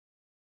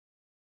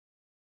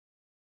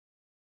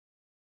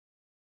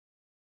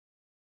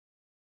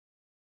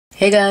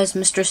Hey guys,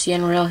 Mr.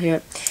 CNReal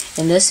here.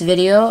 In this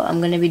video,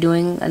 I'm going to be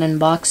doing an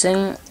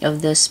unboxing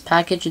of this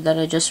package that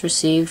I just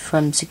received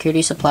from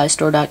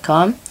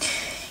securitysupplystore.ca.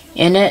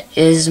 In it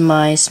is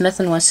my Smith &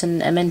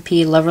 Wesson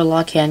M&P lever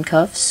lock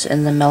handcuffs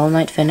in the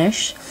melanite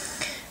finish,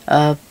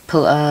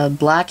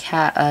 black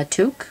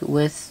toque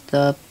with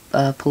the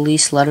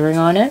police lettering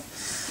on it,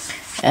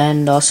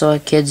 and also a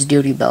kid's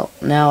duty belt.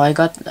 Now I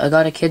got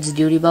a kid's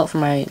duty belt for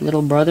my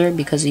little brother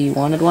because he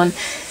wanted one,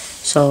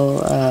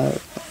 so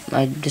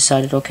I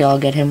decided, okay, I'll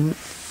get him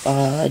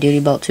a duty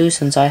belt too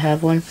since I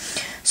have one.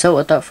 So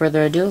without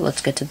further ado,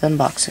 let's get to the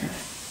unboxing.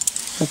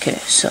 Okay,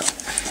 so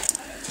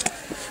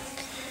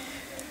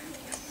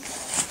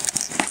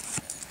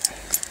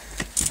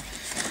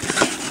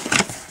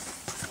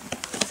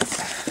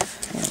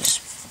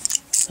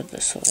let's put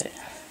this away.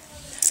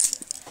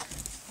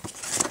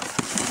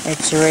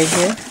 Alright, so right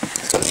here,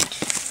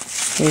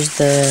 here's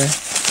the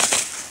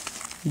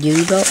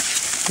duty belt.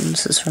 And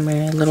this is for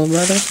my little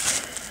brother.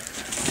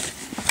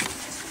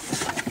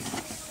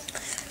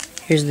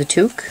 Here's the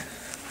toque.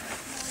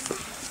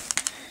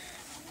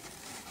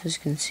 As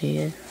you can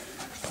see,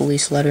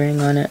 police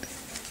lettering on it.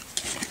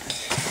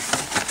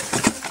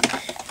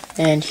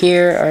 And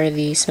here are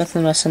the Smith &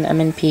 Wesson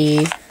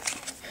M&P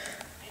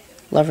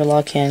lever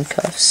lock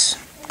handcuffs.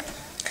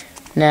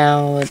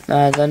 Now,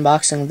 the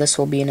unboxing of this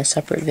will be in a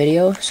separate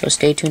video, so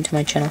stay tuned to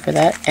my channel for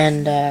that.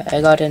 And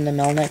I got it in the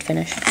melanite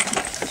finish.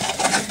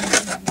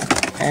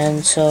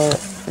 And so,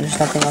 there's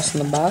nothing else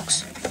in the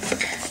box.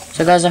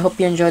 So guys, I hope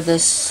you enjoyed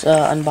this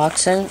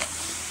unboxing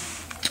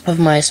of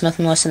my Smith &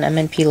 Wesson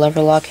M&P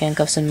lever lock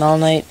handcuffs in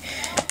melanite,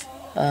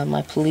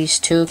 my police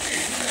toque,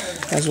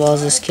 as well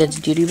as this kid's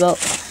duty belt.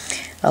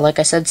 Like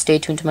I said, stay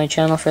tuned to my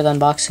channel for the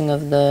unboxing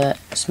of the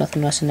Smith &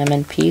 Wesson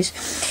M&Ps.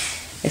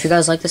 If you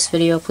guys like this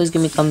video, please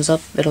give me a thumbs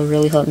up. It'll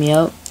really help me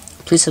out.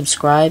 Please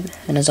subscribe,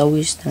 and as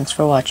always, thanks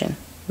for watching.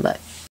 Bye.